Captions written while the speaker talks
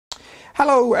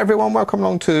Hello everyone, welcome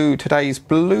along to today's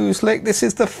blues lick. This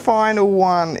is the final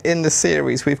one in the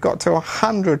series. We've got to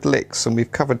 100 licks and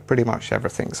we've covered pretty much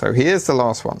everything. So here's the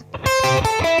last one.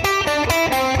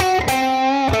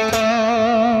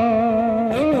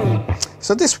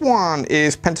 So this one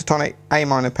is pentatonic, A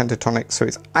minor pentatonic. So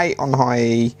it's 8 on the high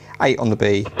E, 8 on the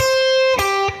B,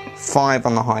 5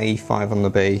 on the high E, 5 on the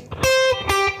B.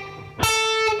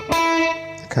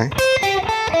 Okay.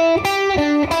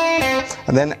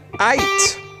 And then 8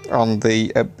 on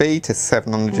the B to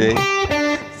 7 on the G,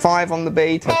 5 on the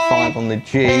B to 5 on the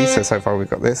G, so far we've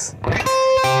got this.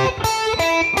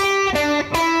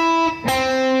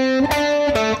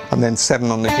 And then 7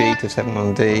 on the G to 7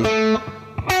 on the D.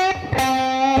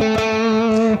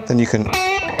 Then you can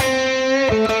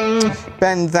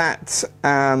bend that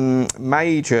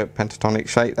major pentatonic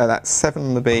shape, that's 7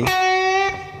 on the B,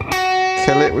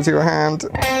 kill it with your hand.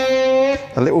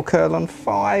 A little curl on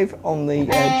 5 on the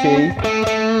G,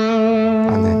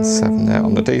 and then 7 there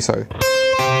on the D. So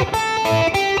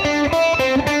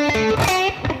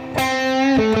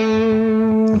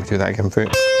let me do that again for you.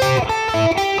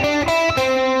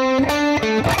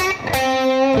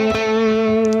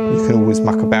 You can always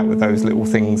muck about with those little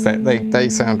things. That they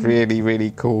sound really,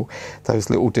 really cool. Those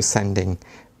little descending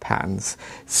patterns.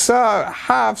 So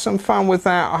have some fun with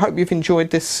that. I hope you've enjoyed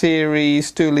this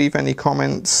series. Do leave any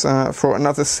comments for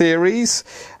another series.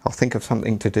 I'll think of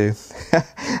something to do.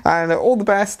 And all the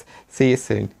best. See you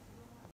soon.